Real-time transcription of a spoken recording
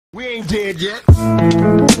We ain't dead yet.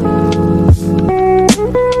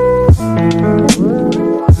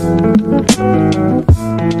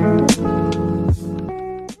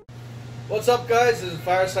 What's up, guys? This is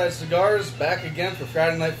Fireside Cigars, back again for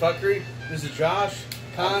Friday Night Fuckery. This is Josh,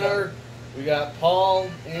 Connor, we got Paul,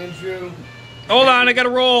 Andrew. Hold on, I gotta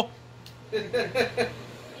roll.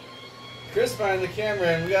 Chris behind the camera,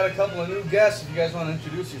 and we got a couple of new guests if you guys want to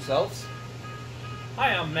introduce yourselves.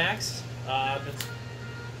 Hi, I'm Max.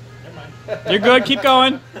 Never mind. You're good, keep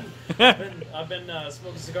going. I've been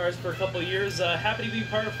smoking cigars for a couple of years. Happy to be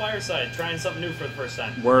part of Fireside, trying something new for the first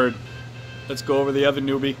time. Word. Let's go over the other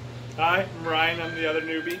newbie. Hi, I'm Ryan. I'm the other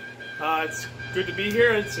newbie. It's good to be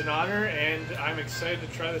here. It's an honor, and I'm excited to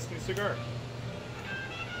try this new cigar.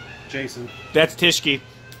 Jason. That's Tishki.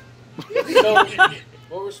 So,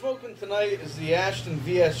 what we're smoking tonight is the Ashton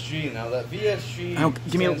VSG. Now, that VSG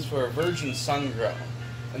stands for Virgin Sun Grown,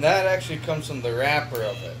 and that actually comes from the wrapper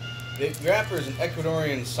of it. The wrapper is an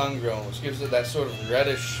Ecuadorian Sun Grown, which gives it that sort of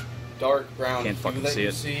reddish, dark brown Can't fucking that see you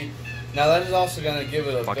it. see. Now, that is also going to give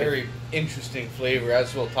it a Fuck very interesting flavor,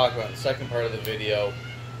 as we'll talk about in the second part of the video.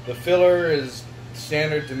 The filler is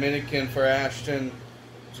standard Dominican for Ashton.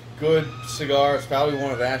 It's a good cigar. It's probably one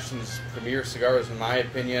of Ashton's premier cigars, in my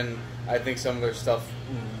opinion. I think some of their stuff,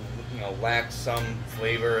 lacks some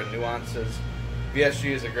flavor and nuances. VSG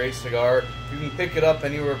is a great cigar. You can pick it up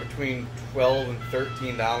anywhere between $12 and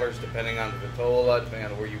 $13, depending on the vitola,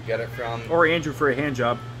 depending on where you get it from. Or Andrew for a hand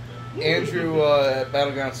job. Andrew at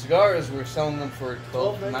Battleground Cigars, we're selling them for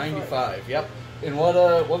 $12.95. Yep. And what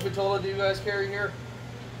vitola do you guys carry here?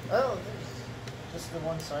 Oh, there's just the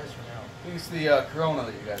one size for now. It's the Corona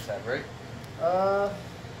that you guys have, right?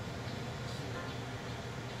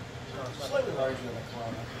 Slightly larger than the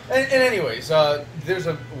Corona. And anyways, there's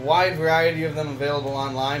a wide variety of them available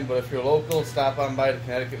online, but if you're local, stop on by the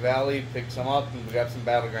Connecticut Valley, pick some up, and we got some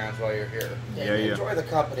Battlegrounds while you're here. Yeah, enjoy the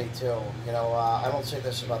company too. I don't say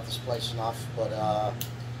this about this place enough, but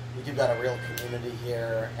we do got a real community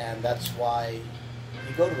here, and that's why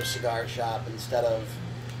you go to a cigar shop instead of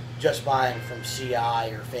just buying from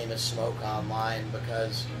CI or Famous Smoke online,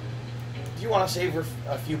 because do you want to save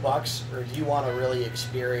a few bucks, or do you want to really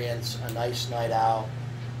experience a nice night out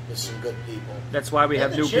with some good people? That's why we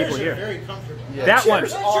have new people here. Very comfortable. Yeah. That one.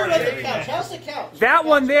 How's the couch? That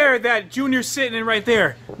one there, that Junior's sitting in right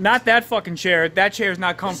there. Not that fucking chair. That chair is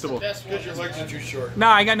not comfortable. Because your legs are too short.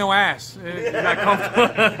 Nah, I got no ass. Not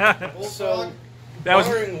comfortable. So, That was-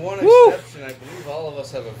 barring one Woo! exception, I believe all of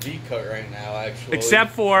us have a V cut right now, actually.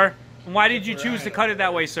 Except for, why did you choose to cut it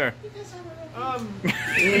that way, sir? Well,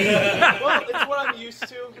 it's what I'm used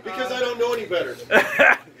to. Because I don't know any better.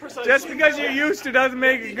 Precisely. Just because you're used to doesn't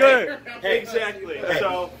make it good. Exactly.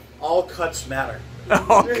 So, All cuts matter.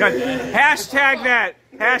 Oh, God. Hashtag that.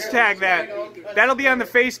 Hashtag that. That'll be on the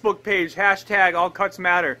Facebook page. Hashtag all cuts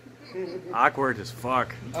matter. Awkward as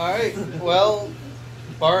fuck. Alright, well,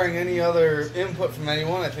 barring any other input from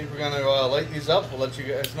anyone, I think we're going to light these up. We'll let you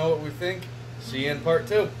guys know what we think. See you in part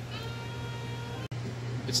 2.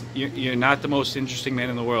 You're not the most interesting man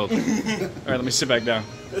in the world. All right, let me sit back down.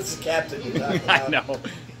 This is Captain. You're talking I about. know.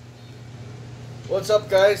 What's up,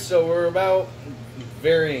 guys? So we're about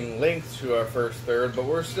varying lengths to our first third, but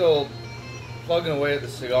we're still plugging away at the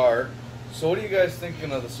cigar. So what are you guys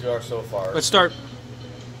thinking of the cigar so far? Let's start.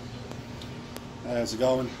 How's it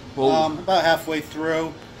going? Whoa. About halfway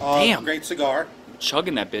through. Damn. Great cigar.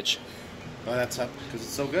 Chugging that bitch. But that's up because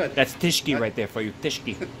it's so good. That's Tishki right there for you.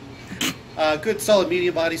 Tishki. Good, solid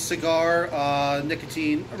medium body cigar.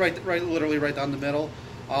 Nicotine, literally right down the middle.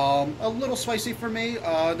 A little spicy for me.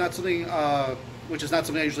 Not something, which is not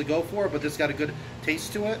something I usually go for, but this got a good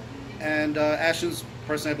taste to it. And Ashton's,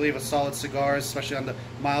 personally, I believe, a solid cigar, especially on the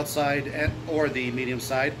mild side or the medium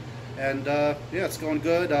side. And yeah, it's going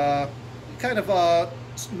good. Kind of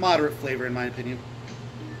moderate flavor, in my opinion.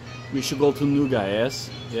 We should go to new guy, yes?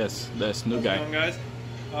 Yes, that's new how's it guy. going, guys?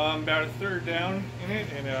 About a third down in it,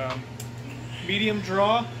 and medium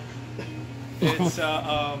draw. It's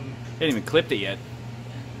Ain't even clipped it yet.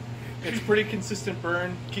 it's pretty consistent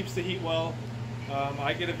burn, keeps the heat well.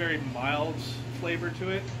 I get a very mild flavor to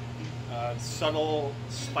it, subtle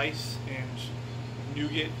spice and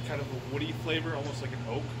nougat, kind of a woody flavor, almost like an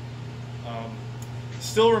oak.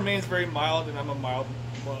 Still remains very mild, and I'm a mild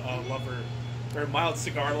lover, or mild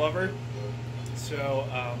cigar lover. So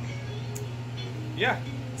yeah,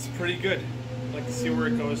 it's pretty good. I'd like to see where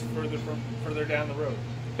it goes further down the road.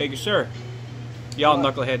 Thank you, sir. Y'all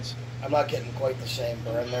knuckleheads. I'm not getting quite the same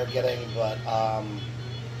burn they're getting, but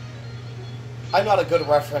I'm not a good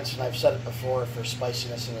reference, and I've said it before, for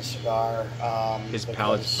spiciness in a cigar. His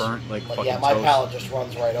palate's burnt like fucking yeah, my toast. palate just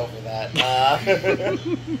runs right over that.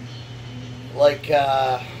 Like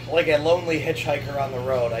a lonely hitchhiker on the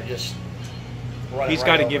road, I just run. He's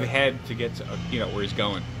got got to give head to get to, where he's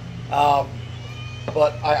going.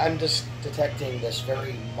 But I'm just detecting this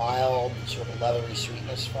very mild, sort of leathery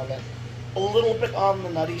sweetness from it. A little bit on the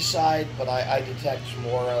nutty side, but I detect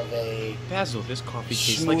more of a Basil, this coffee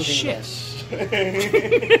tastes like shit. smoothiness.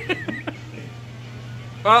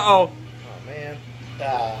 Uh-oh. Oh, man.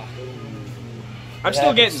 I'm It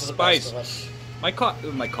still happens getting to the best spice. of us. My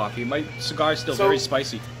cigar's still So- very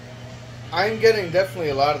spicy. I'm getting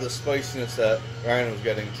definitely a lot of the spiciness that Ryan was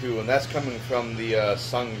getting too, and that's coming from the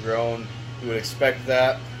Sun Grown. You would expect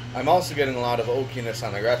that. I'm also getting a lot of oakiness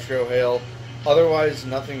on the retro hail. Otherwise,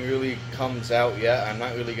 nothing really comes out yet. I'm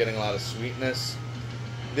not really getting a lot of sweetness.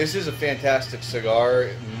 This is a fantastic cigar.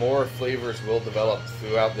 More flavors will develop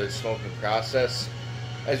throughout the smoking process.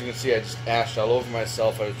 As you can see, I just ashed all over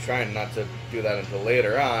myself. I was trying not to do that until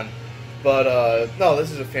later on. But, no,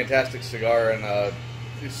 this is a fantastic cigar, and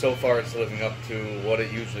so far it's living up to what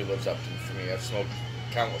it usually lives up to for me. I've smoked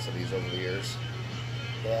countless of these over the years.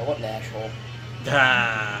 Yeah, what an asshole.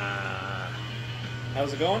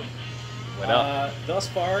 How's it going? What up? Thus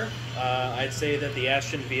far, I'd say that the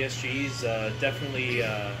Ashton VSG is definitely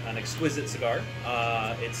an exquisite cigar.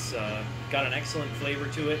 It's got an excellent flavor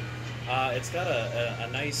to it. It's got a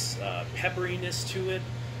nice pepperiness to it.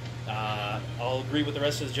 I'll agree with the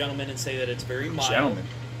rest of the gentlemen and say that it's very mild. Gentlemen.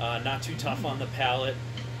 Not too tough on the palate.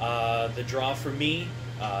 The draw for me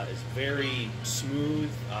is very smooth.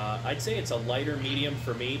 I'd say it's a lighter medium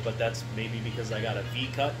for me, but that's maybe because I got a V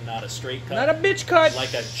cut, not a straight cut. Not a bitch cut.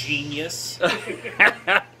 Like a genius.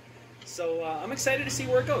 So I'm excited to see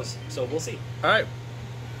where it goes. So we'll see. All right.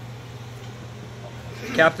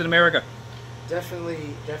 Captain America. Definitely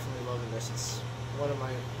loving this. It's one of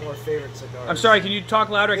my more favorite cigars. I'm sorry, can you talk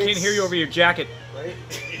louder? I can't hear you over your jacket. Right?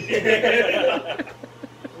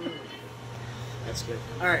 That's good.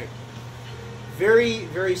 All right. Very,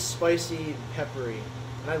 very spicy and peppery,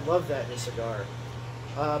 and I love that in a cigar.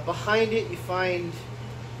 Behind it, you find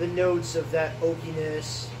the notes of that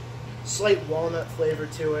oakiness, slight walnut flavor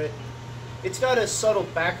to it. It's got a subtle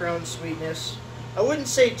background sweetness. I wouldn't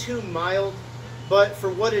say too mild, but for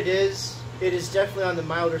what it is definitely on the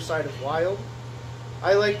milder side of wild.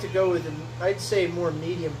 I like to go with, I'd say, more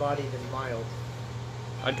medium body than mild.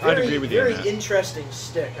 I'd agree with you on Very that. interesting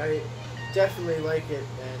stick. I definitely like it,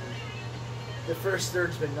 and the first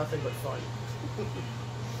third's been nothing but fun.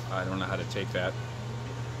 I don't know how to take that.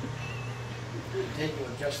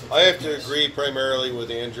 I have to agree primarily with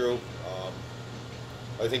Andrew.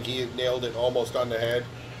 I think he nailed it almost on the head.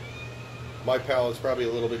 My palate's probably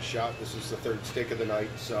a little bit shot. This is the third stick of the night,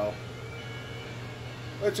 so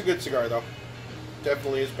it's a good cigar, though.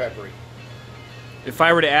 Definitely is peppery. If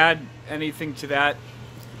I were to add anything to that,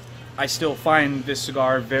 I still find this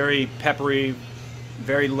cigar very peppery,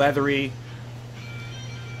 very leathery.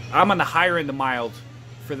 I'm on the higher end of mild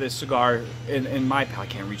for this cigar in my palate.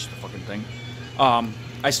 I can't reach the fucking thing.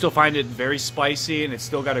 I still find it very spicy, and it's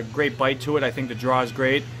still got a great bite to it. I think the draw is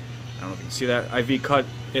great. I don't know if you can see that. IV cut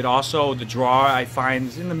it also. The draw I find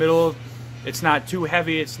is in the middle. It's not too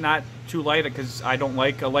heavy. It's not too light, because I don't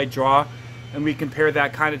like a light draw. And we compare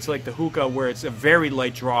that kind of to like the hookah, where it's a very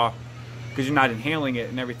light draw because you're not inhaling it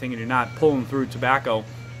and everything, and you're not pulling through tobacco.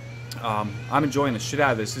 I'm enjoying the shit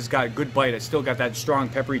out of this. This has got a good bite. I still got that strong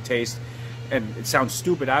peppery taste, and it sounds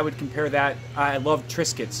stupid. I would compare that. I love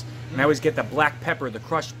Triscuits, and I always get the black pepper, the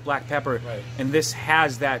crushed black pepper, Right. and this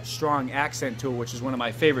has that strong accent to it, which is one of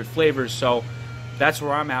my favorite flavors. So that's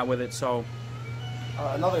where I'm at with it. So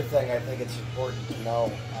Another thing I think it's important to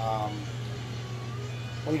know,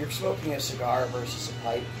 when you're smoking a cigar versus a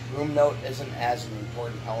pipe, room note isn't as an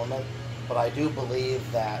important element, but I do believe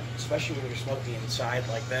that, especially when you're smoking inside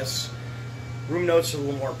like this, room notes are a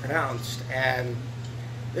little more pronounced, and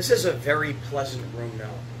this is a very pleasant room note.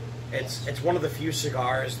 It's one of the few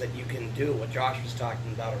cigars that you can do what Josh was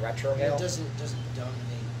talking about, a retro Yeah, hail. it doesn't dominate.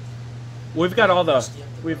 we've got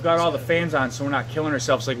all the fans on, so we're not killing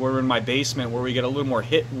ourselves like we're in my basement, where we get a little more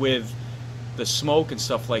hit with the smoke and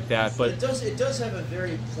stuff like that. But It does have a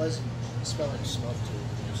very pleasant smelling smoke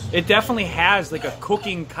to it. it definitely has like a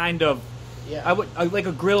cooking kind of, Yeah. I like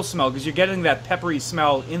a grill smell, because you're getting that peppery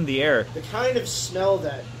smell in the air. The kind of smell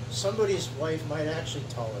that somebody's wife might actually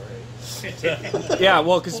tolerate. Yeah,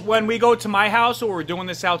 well, because when we go to my house, or we're doing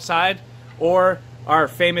this outside, or our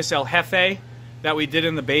famous El Jefe that we did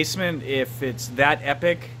in the basement, if it's that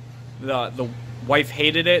epic, the wife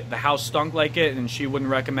hated it, the house stunk like it, and she wouldn't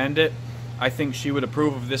recommend it, I think she would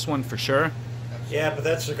approve of this one for sure. Yeah, but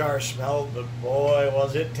that cigar smelled, but boy,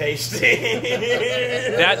 was it tasty.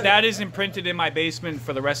 That is imprinted in my basement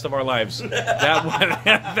for the rest of our lives.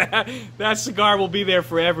 That cigar will be there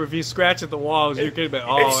forever. If you scratch at the walls, you could be,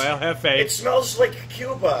 oh, El Jefe. It smells like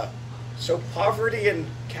Cuba. So poverty and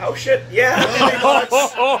cow shit? Yeah.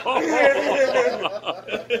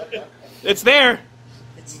 It's there.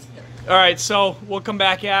 All right, so we'll come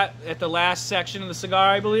back at the last section of the cigar,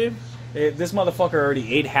 I believe. This motherfucker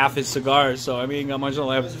already ate half his cigar, so I mean, how much will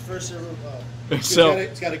I have? That was the first server. So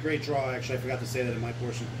It's got a great draw, actually. I forgot to say that in my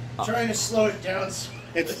portion. Trying to slow it down.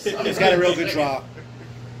 It's got a real good draw.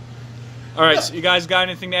 all right, so you guys got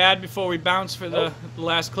anything to add before we bounce for the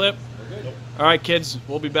last clip? All right, kids,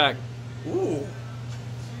 we'll be back. Ooh.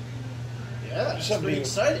 Yeah, it's Somebody pretty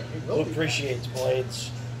exciting. It Who will be. appreciates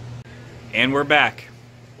blades? And we're back.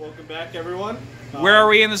 Welcome back, everyone. Where are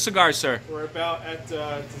we in the cigar, sir? We're about at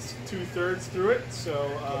 2/3 through it, so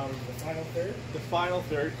The final third? the final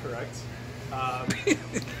third, correct.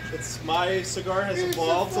 My cigar has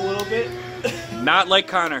evolved a little bit. Not like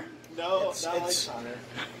Connor. No, It's- not it's- like Connor.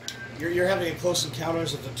 You're having a close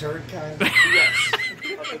encounters of the turd kind? Yes,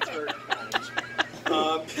 of the third kind.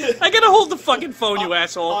 I gotta hold the fucking phone, you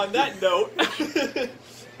asshole. On that note,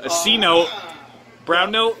 A C note,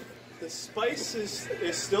 brown note. the spice is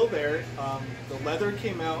still there. The leather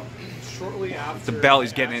came out shortly after. The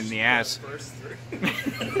belly's I getting in the ass. First three.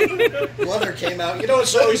 Leather came out. You know,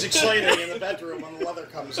 it's always exciting in the bedroom when the leather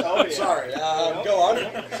comes out. Oh, yeah. Sorry. Go on.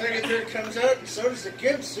 Second third comes out, and so does the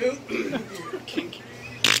Gibbs suit.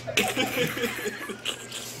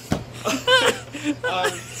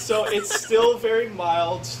 So it's still very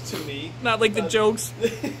mild to me. Not like the jokes.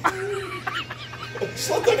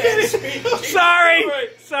 Sorry.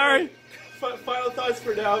 Sorry. Final thoughts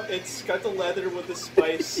for now. It's got the leather with the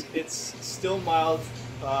spice. It's still mild,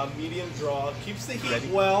 medium draw. Keeps the heat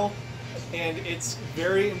well, and it's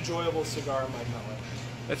very enjoyable cigar in my palate.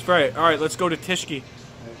 That's right. All right, let's go to Tishki.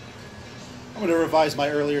 I'm going to revise my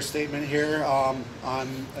earlier statement here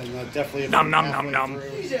definitely... Nom, nom, nom, nom.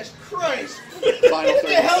 Jesus Christ! Final What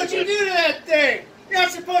the hell did you do to that thing? You're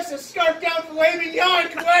not supposed to scarf down filet mignon,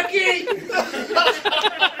 Quacky!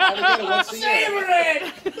 Savor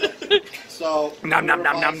it! So, Nom, nom,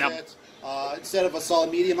 nom, nom, nom. Instead of a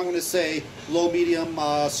solid medium, I'm going to say low medium,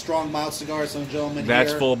 strong mild cigar. Some gentlemen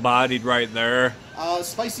That's here. full-bodied right there.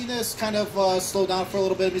 Spiciness kind of slowed down for a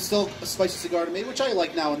little bit. It's still a spicy cigar to me, which I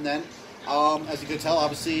like now and then. As you can tell,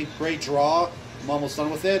 obviously, great draw. I'm almost done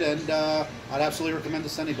with it, and I'd absolutely recommend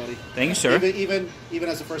this to anybody. Thank you, sir. Even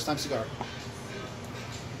as a first-time cigar.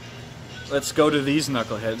 Let's go to these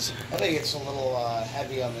knuckleheads. I think it's a little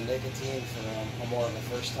heavy on the nicotine for a more of a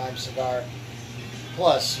first-time cigar.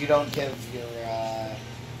 Plus, you don't give your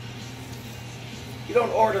you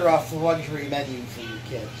don't order off the luxury menu for your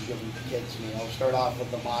kids. You give them the kids meal. Start off with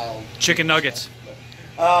the mild Chicken nuggets.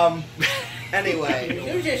 Anyway,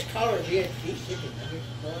 You just call it VSG chicken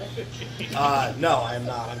nuggets, no, I'm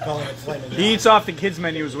not. I'm calling it flaming. He eats off the kids'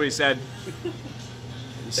 menu is what he said. You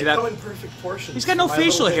see They that? come in perfect portions. He's got no My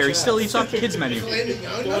facial little hair. He bitch still ass. eats off the kids' menu. Filet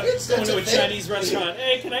mignon nuggets? Going That's to a a thing? Chinese restaurant.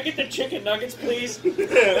 Hey, can I get the chicken nuggets, please?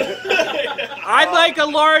 I'd like a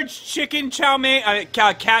large chicken chow mein,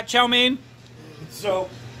 cat chow mein. So,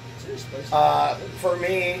 for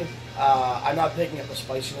me, I'm not picking up the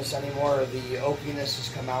spiciness anymore. The oakiness has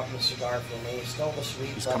come out in the cigar for me. Still the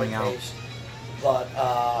sweet It's leather coming out. taste, but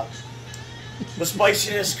the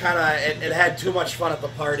spiciness kind of it had too much fun at the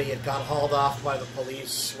party. It got hauled off by the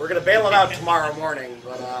police. We're gonna bail it out tomorrow morning,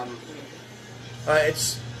 but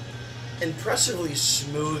it's impressively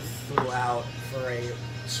smooth throughout for a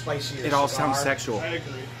spicier It all cigar. sounds sexual. I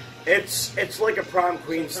agree. It's like a prom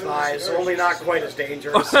queen's thighs, only not quite as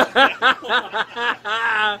dangerous.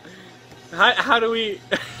 How do we?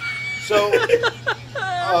 So,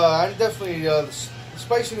 I'm definitely the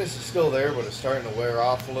spiciness is still there, but it's starting to wear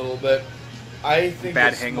off a little bit. I think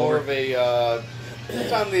Bad it's hangover. more of a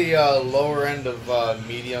it's on the lower end of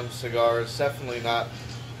medium cigars. Definitely not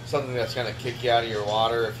something that's going to kick you out of your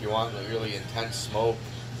water if you want a really intense smoke.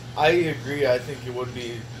 I agree. I think it would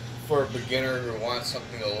be for a beginner who wants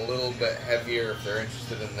something a little bit heavier if they're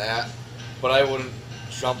interested in that. But I wouldn't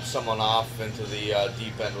jump someone off into the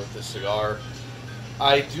deep end with this cigar.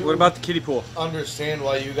 I do. What about the kiddie pool? Understand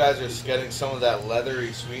why you guys are getting some of that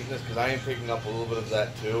leathery sweetness, because I am picking up a little bit of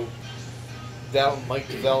that too. That might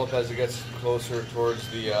develop as it gets closer towards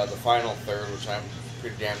the final third, which I'm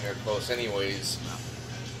pretty damn near close anyways.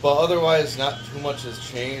 But otherwise, not too much has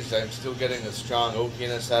changed. I'm still getting a strong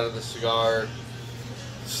oakiness out of the cigar.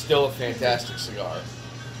 Still a fantastic cigar.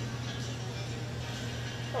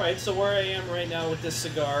 All right, so where I am right now with this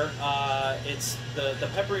cigar, it's the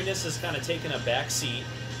pepperiness has kind of taken a back seat,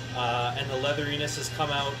 and the leatheriness has come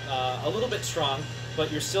out a little bit strong, but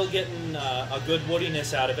you're still getting a good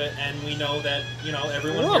woodiness out of it, and we know that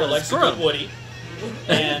everyone here likes a good woody,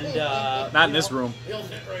 and not in this room.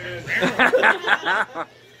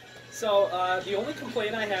 So the only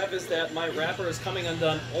complaint I have is that my wrapper is coming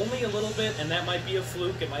undone only a little bit, and that might be a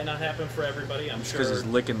fluke. It might not happen for everybody. I'm sure because he's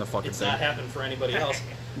licking the fucking it's thing. not happened for anybody else.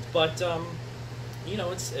 But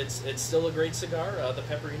it's still a great cigar. The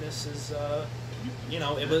pepperiness is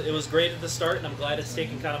it was great at the start, and I'm glad it's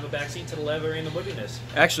taken kind of a backseat to the leather and the woodiness.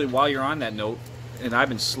 Actually, while you're on that note, and I've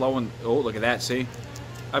been slowing. Oh, look at that! See,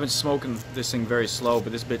 I've been smoking this thing very slow,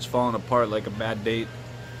 but this bitch falling apart like a bad date.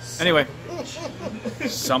 Anyway,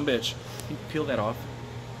 some bitch. You peel that off.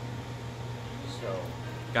 So,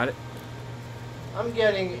 Got it. I'm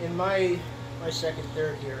getting in my second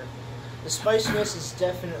third here. The spiciness is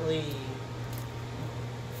definitely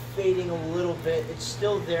fading a little bit. It's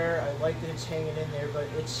still there. I like that it's hanging in there, but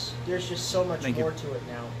there's just so much Thank more you. to it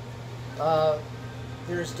now.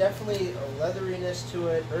 There's definitely a leatheriness to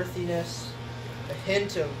it, earthiness, a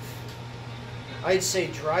hint of, I'd say,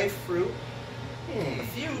 dry fruit. A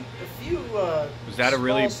few. Was that a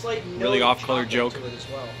really off-color joke? To it as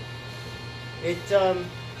well.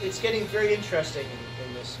 It's getting very interesting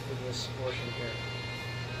in this portion here.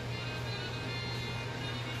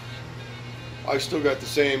 I still got the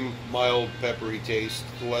same mild peppery taste.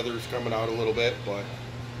 The leather's coming out a little bit, but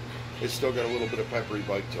it's still got a little bit of peppery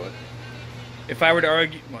bite to it. If I were to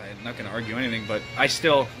argue, well, I'm not going to argue anything, but I'm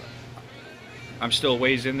still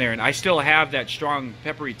ways in there, and I still have that strong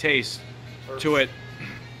peppery taste to it.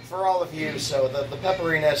 For all of you, so the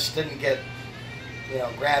pepperiness didn't get,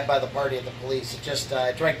 grabbed by the party at the police. It just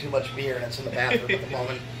drank too much beer and it's in the bathroom at the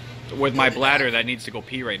moment. With my bladder that needs to go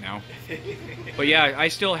pee right now. But yeah, I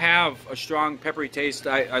still have a strong peppery taste.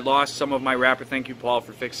 I lost some of my wrapper. Thank you, Paul,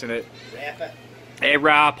 for fixing it. Rapper. Hey,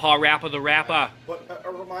 Paul Rapper the rapper. But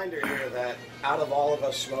a reminder here that out of all of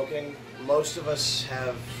us smoking, most of us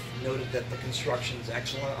have noted that the construction's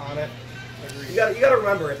excellent on it. You got to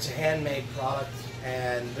remember it's a handmade product,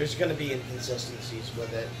 and there's going to be inconsistencies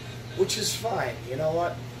with it, which is fine. You know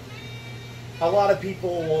what? A lot of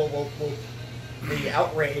people will be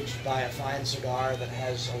outraged by a fine cigar that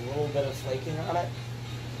has a little bit of flaking on it.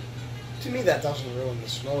 To me, that doesn't ruin the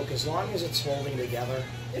smoke as long as it's holding together.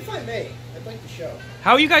 If I may, I'd like to show.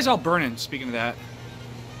 How are you guys all burning? Speaking of that,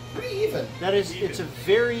 Pretty even. It's a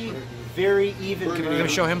very, very even. Can we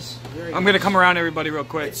show him? Very I'm gonna come around everybody real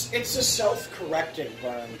quick. It's a self-correcting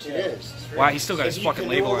burn, too. It is. Wow, he's still got his If you fucking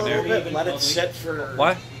canoe label a on little there. bit, let it sit for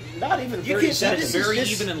What? not even You 30 can seconds. this is very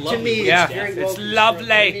this, even and to lovely. me, Yeah, it's very it's well lovely.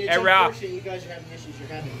 constructed. I mean, it's Era. unfortunate you guys are having issues you're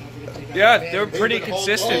having. Don't forget to take out Yeah, the they're van. pretty been holding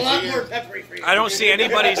consistent. a lot more peppery for you. I don't see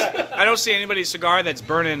anybody's cigar that's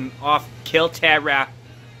burning off Kilterra.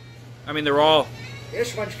 I mean, they're all.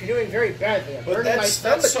 This one's canoeing very badly. I'm But burning my that's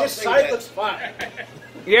thumb, but this something side that- looks fine.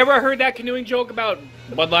 You ever heard that canoeing joke about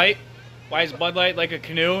Bud Light? Why is Bud Light like a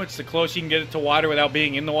canoe? It's the closest you can get it to water without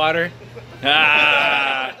being in the water.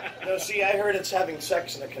 Ah. No, see, I heard it's having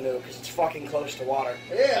sex in a canoe because it's fucking close to water.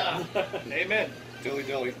 Yeah. Amen. Dilly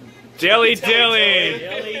dilly. Dilly dilly.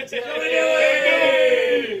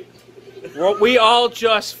 Well, we all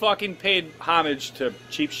just fucking paid homage to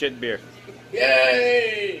cheap shit beer.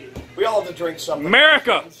 Yay! We all have to drink something.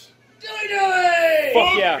 America! Dilly-dilly!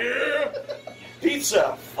 Fuck yeah.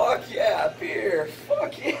 Pizza. Fuck yeah. Beer.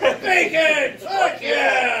 Fuck yeah. Bacon! Fuck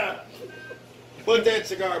yeah! Put that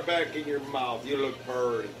cigar back in your mouth. You look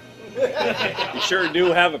purdy. You sure do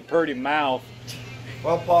have a pretty mouth.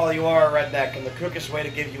 Well, Paul, you are a redneck, and the quickest way to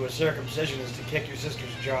give you a circumcision is to kick your sister's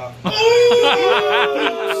jaw.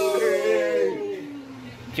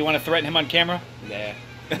 Do you want to threaten him on camera? Nah.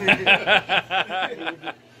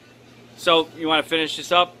 So, you want to finish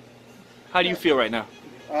this up? How do you feel right now?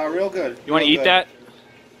 Real good. You want to Real eat good. that?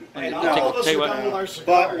 And No. all of us Tell you are what- done with our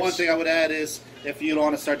cigars. But one thing I would add is, if you don't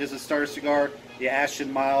want to start this as a starter cigar, the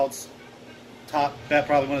Ashton Milds,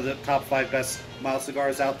 probably one of the top 5 best mild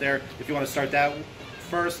cigars out there. If you want to start that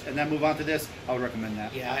first and then move on to this, I would recommend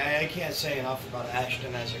that. Yeah, I can't say enough about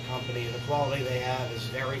Ashton as a company. The quality they have is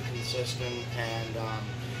very consistent, and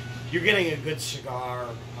you're getting a good cigar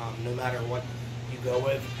no matter what you go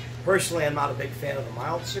with. Personally, I'm not a big fan of the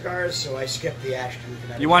mild cigars, so I skip the Ashton.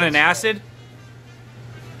 You want an acid?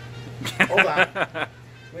 Hold on.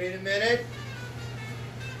 Wait a minute.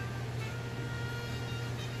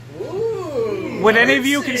 Ooh. Would any of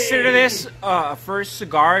you consider this a first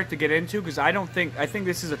cigar to get into? Because I think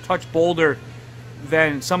this is a touch bolder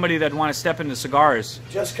than somebody that want to step into cigars.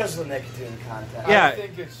 Just because of the nicotine content. Yeah. I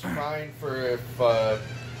think it's fine for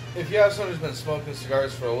if you have someone who's been smoking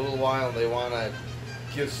cigars for a little while and they want to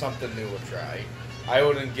give something new a try. I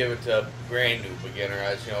wouldn't give it to a brand new beginner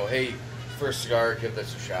as, you know, hey, first cigar, give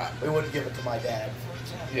this a shot. We wouldn't give it to my dad, for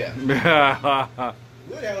example. Yeah.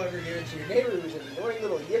 You would, however, give it to your neighbor who's an annoying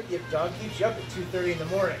little yip dog, keeps you up at 2:30 in the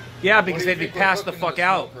morning. Yeah, because they'd be passed the fuck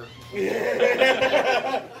out.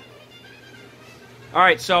 All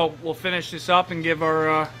right, so we'll finish this up and give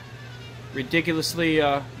our ridiculously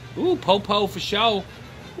po-po for show.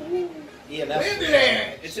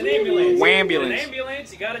 It's an ambulance. Wambulance. An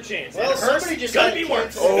ambulance, you got a chance. Well, And a hearse, somebody just gonna got be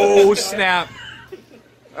cancer. worse. Oh, snap.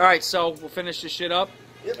 All right, so we'll finish this shit up.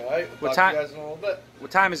 All right, What talk time- to you guys in a little bit.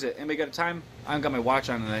 What time is it? Anybody got a time? I haven't got my watch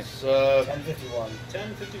on tonight. So, 10:51.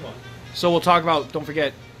 10:51. So we'll talk about, don't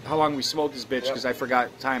forget, how long we smoked this bitch, because I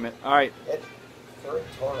forgot to time it. All right, For a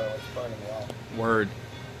Toro, it's burning well. word.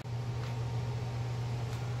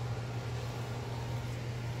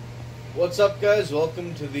 what's up, guys?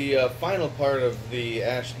 Welcome to the final part of the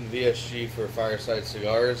Ashton VSG for Fireside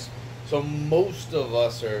Cigars. So most of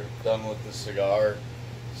us are done with the cigar.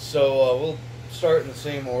 So we'll start in the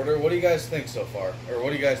same order. What do you guys think so far? Or what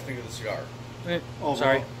do you guys think of the cigar?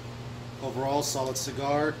 Sorry. Overall, solid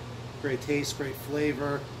cigar. Great taste, great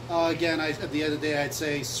flavor. Again, at the end of the day, I'd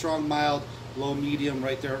say strong, mild, low, medium,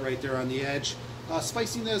 right there on the edge.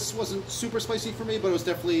 Spiciness wasn't super spicy for me, but it was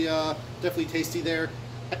definitely tasty there.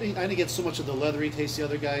 I didn't get so much of the leathery taste the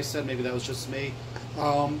other guy said. Maybe that was just me.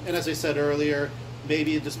 And as I said earlier,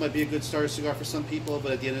 maybe this might be a good starter cigar for some people,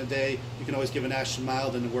 but at the end of the day, you can always give an Ashton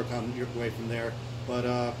mild and work on your way from there. But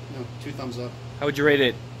 2 thumbs up. How would you rate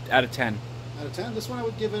it out of 10? Out of 10, this one I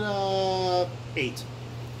would give it 8.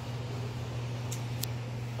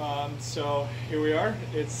 So here we are.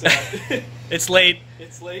 It's It's late.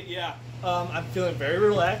 it's late. Yeah. I'm feeling very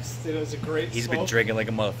relaxed. It was a great. He's been smoke. drinking like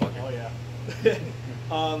a motherfucker. Oh yeah.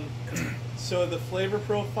 So the flavor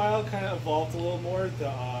profile kind of evolved a little more.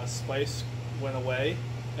 The spice went away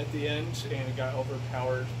at the end, and it got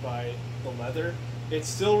overpowered by the leather. It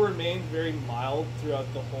still remained very mild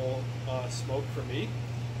throughout the whole smoke for me.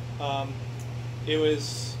 It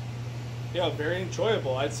was, very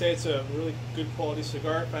enjoyable. I'd say it's a really good quality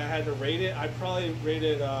cigar. If I had to rate it, I'd probably rate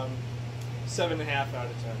it 7.5 out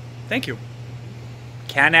of 10. Thank you.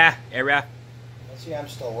 Canna era. See, I'm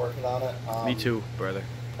still working on it. Me too, brother.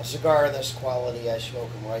 A cigar of this quality, I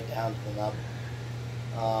smoke them right down to the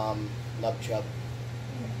nub. Nub chub.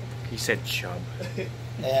 He said chub.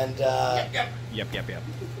 And Yep.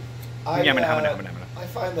 I, Yamana, hamana, hamana, hamana. I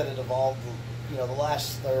find that it evolved, the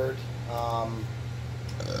last third.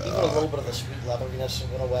 Even a little bit of the sweet leatheriness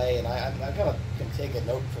went away, and I'm gonna take a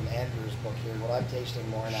note from Andrew's book here. What I'm tasting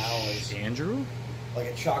more now is Andrew? like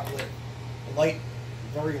a chocolate,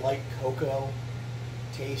 very light cocoa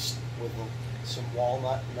taste with some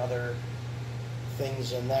walnut and other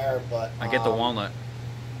things in there. But I get the walnut.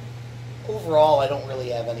 overall, I don't really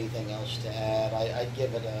have anything else to add. I'd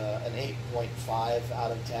give it an 8.5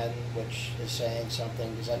 out of 10, which is saying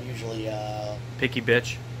something because I'm usually Picky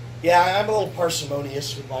bitch. yeah, I'm a little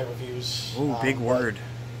parsimonious with my reviews. Ooh, big but, word.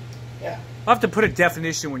 Yeah. I'll have to put a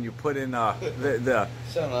definition when you put in the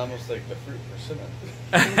Sound almost like the fruit persimmon.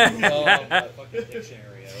 Fucking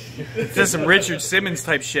dictionary out. It's some Richard Simmons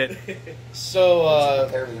type shit. So,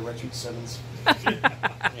 Compare me to Richard Simmons.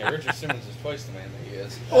 yeah, Richard Simmons is twice the man that he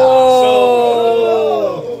is.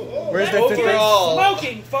 Oh! Where's that Overall,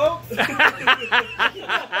 Smoking, folks.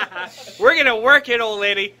 We're gonna work it, old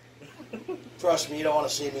lady. Trust me, you don't want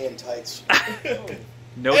to see me in tights.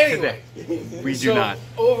 Note Anyway. today. We do not.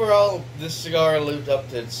 Overall, this cigar lived up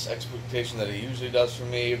to its expectation that it usually does for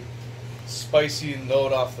me. Spicy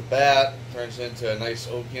note off the bat, turns into a nice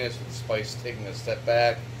oakiness with the spice taking a step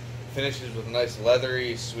back. Finishes with a nice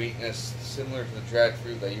leathery sweetness, similar to the dried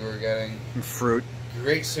fruit that you were getting. Fruit.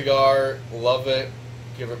 Great cigar, love it.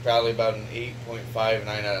 Give it probably about an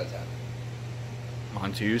 8.59 out of 10.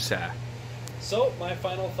 On to you, Sal. So, my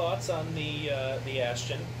final thoughts on the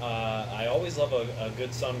Ashton. I always love a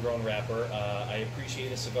good sun-grown wrapper. I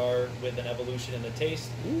appreciate a cigar with an evolution in the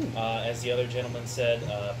taste. As the other gentleman said,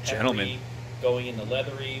 peppery, Gentleman. going into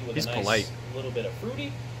leathery with He's a nice polite. little bit of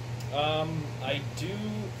fruity. I do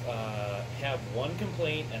have one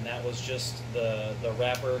complaint, and that was just the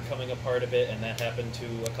wrapper coming apart a bit, and that happened to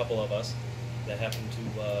a couple of us. That happened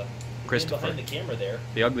to Christopher. behind the camera there,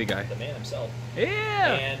 The ugly guy. the man himself.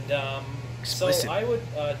 Yeah. And so Explicit. I would,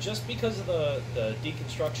 just because of the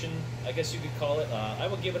deconstruction, I guess you could call it, I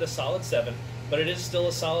would give it a solid 7. But it is still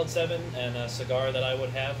a solid 7 and a cigar that I would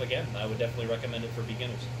have, again, I would definitely recommend it for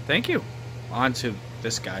beginners. Thank you. On to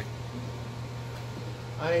this guy.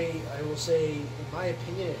 I will say, in my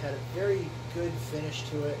opinion, it had a very good finish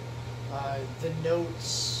to it. The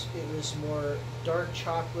notes, it was more dark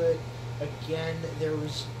chocolate. Again, there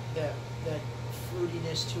was that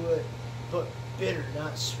fruitiness to it, but bitter,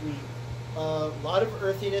 not sweet. A lot of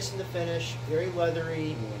earthiness in the finish, very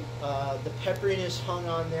leathery. The pepperiness hung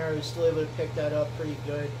on there. I was still able to pick that up pretty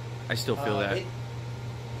good. I still feel that.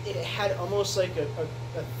 It had almost like a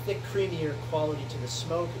thick, creamier quality to the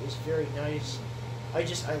smoke. It was very nice. I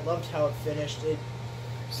loved how it finished. It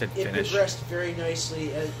progressed very nicely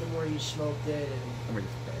the more you smoked it, and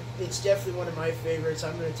it's definitely one of my favorites.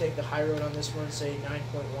 I'm going to take the high road on this one and say 9.1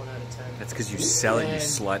 out of 10. That's because you sell it, you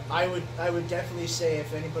slut. I would definitely say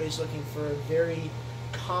if anybody's looking for a very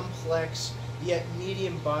complex yet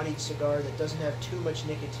medium-bodied cigar that doesn't have too much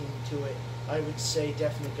nicotine to it, I would say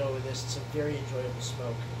definitely go with this. It's a very enjoyable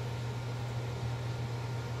smoke.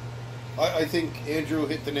 I think Andrew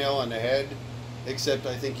hit the nail on the head, except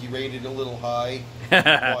I think he rated a little high.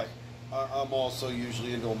 But I'm also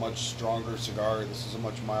usually into a much stronger cigar. This is a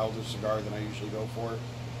much milder cigar than I usually go for.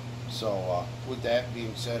 So with that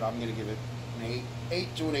being said, I'm going to give it an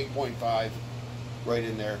 8 to an 8.5 right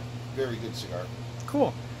in there. Very good cigar.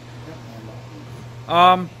 Cool.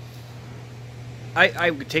 I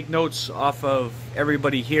would take notes off of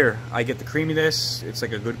everybody here. I get the creaminess. It's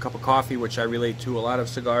like a good cup of coffee, which I relate to a lot of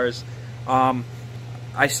cigars.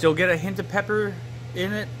 I still get a hint of pepper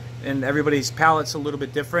in it, and everybody's palate's a little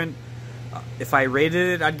bit different. If I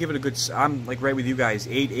rated it, I'd give it a good, I'm like right with you guys,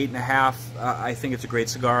 8, 8.5. I think it's a great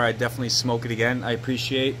cigar. I'd definitely smoke it again. I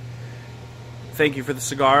appreciate. Thank you for the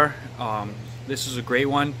cigar. This is a great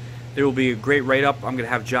one. There will be a great write-up. I'm going to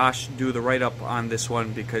have Josh do the write-up on this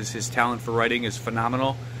one because his talent for writing is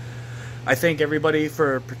phenomenal. I thank everybody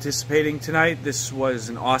for participating tonight. This was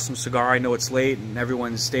an awesome cigar. I know it's late and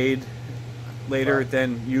everyone stayed later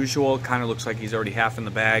than usual. Kind of looks like he's already half in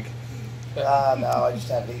the bag. No, I just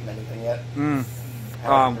haven't eaten anything yet.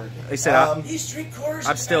 I said These street cars.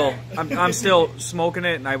 I'm still smoking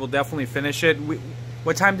it, and I will definitely finish it.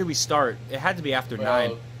 What time did we start? It had to be after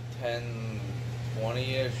 9.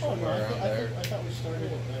 10:20ish, somewhere around there. I thought we started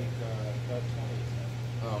at like about 20.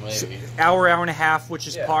 Oh, maybe. Hour and a half, which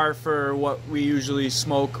is par for what we usually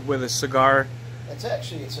smoke with a cigar. It's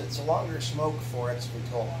actually it's a longer smoke for it to be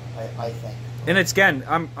told, I think. And it's again,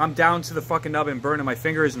 I'm down to the fucking nub and burning my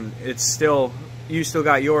fingers, and it's still, you still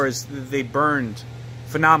got yours. They burned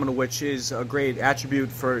phenomenal, which is a great attribute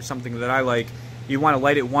for something that I like. You want to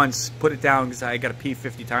light it once, put it down, because I got to pee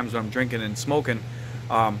 50 times when I'm drinking and smoking.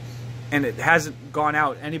 And it hasn't gone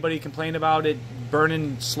out. Anybody complain about it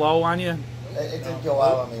burning slow on you? It did go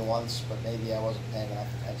out on me once, but maybe I wasn't paying enough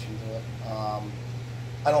attention to it.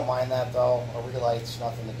 I don't mind that, though. A relight's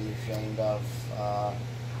nothing to be ashamed of.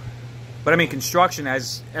 But I mean, construction,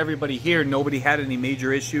 as everybody here, nobody had any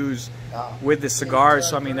major issues with the cigar.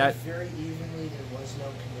 So I mean that very evenly. There was no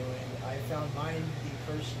canoeing. I found mine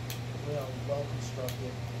to be well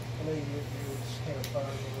constructed. I know you just kind of far a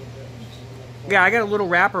little bit. Yeah, I got a little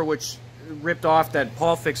wrapper which ripped off that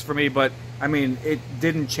Paul fixed for me, but I mean, it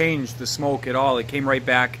didn't change the smoke at all. It came right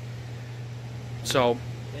back. So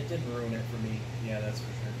It didn't ruin it for me. Yeah, that's for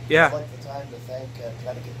sure. yeah. I'd like the time to thank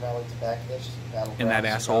Connecticut Valley Tobacconists, And that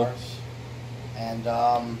asshole. And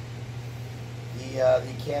the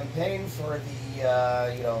campaign for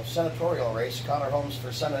the senatorial race, Connor Holmes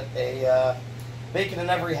for Senate, a bacon in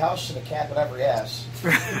every house and a cap in every ass.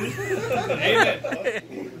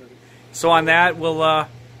 Amen. So on that, we'll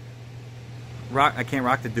rock. I can't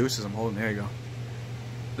rock the deuces. I'm holding. There you go.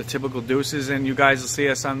 The typical deuces, and you guys will see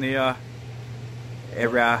us on the on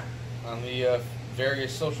the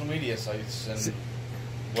various social media sites and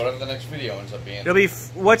whatever the next video ends up being. It'll be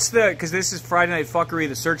because this is Friday Night Fuckery,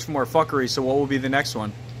 the search for more fuckery. So what will be the next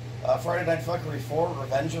one? Friday Night Fuckery 4,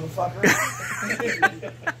 Revenge of the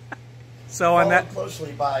Fuckery. So on that,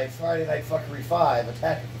 closely by Friday Night Fuckery 5,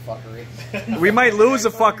 Attack of the Fuckery. we might lose a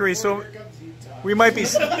fuckery, so we might be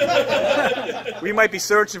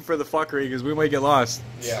searching for the fuckery because we might get lost.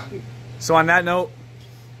 Yeah. So on that note,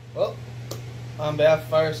 Well, on behalf of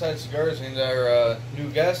Fireside Cigars and our new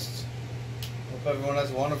guests, hope everyone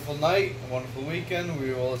has a wonderful night, a wonderful weekend.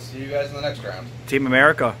 We will see you guys in the next round. Team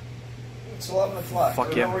America, It's 11 o'clock. Fuck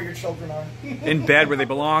Don't yeah. know where your children are. in bed where they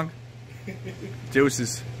belong.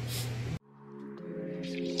 Deuces.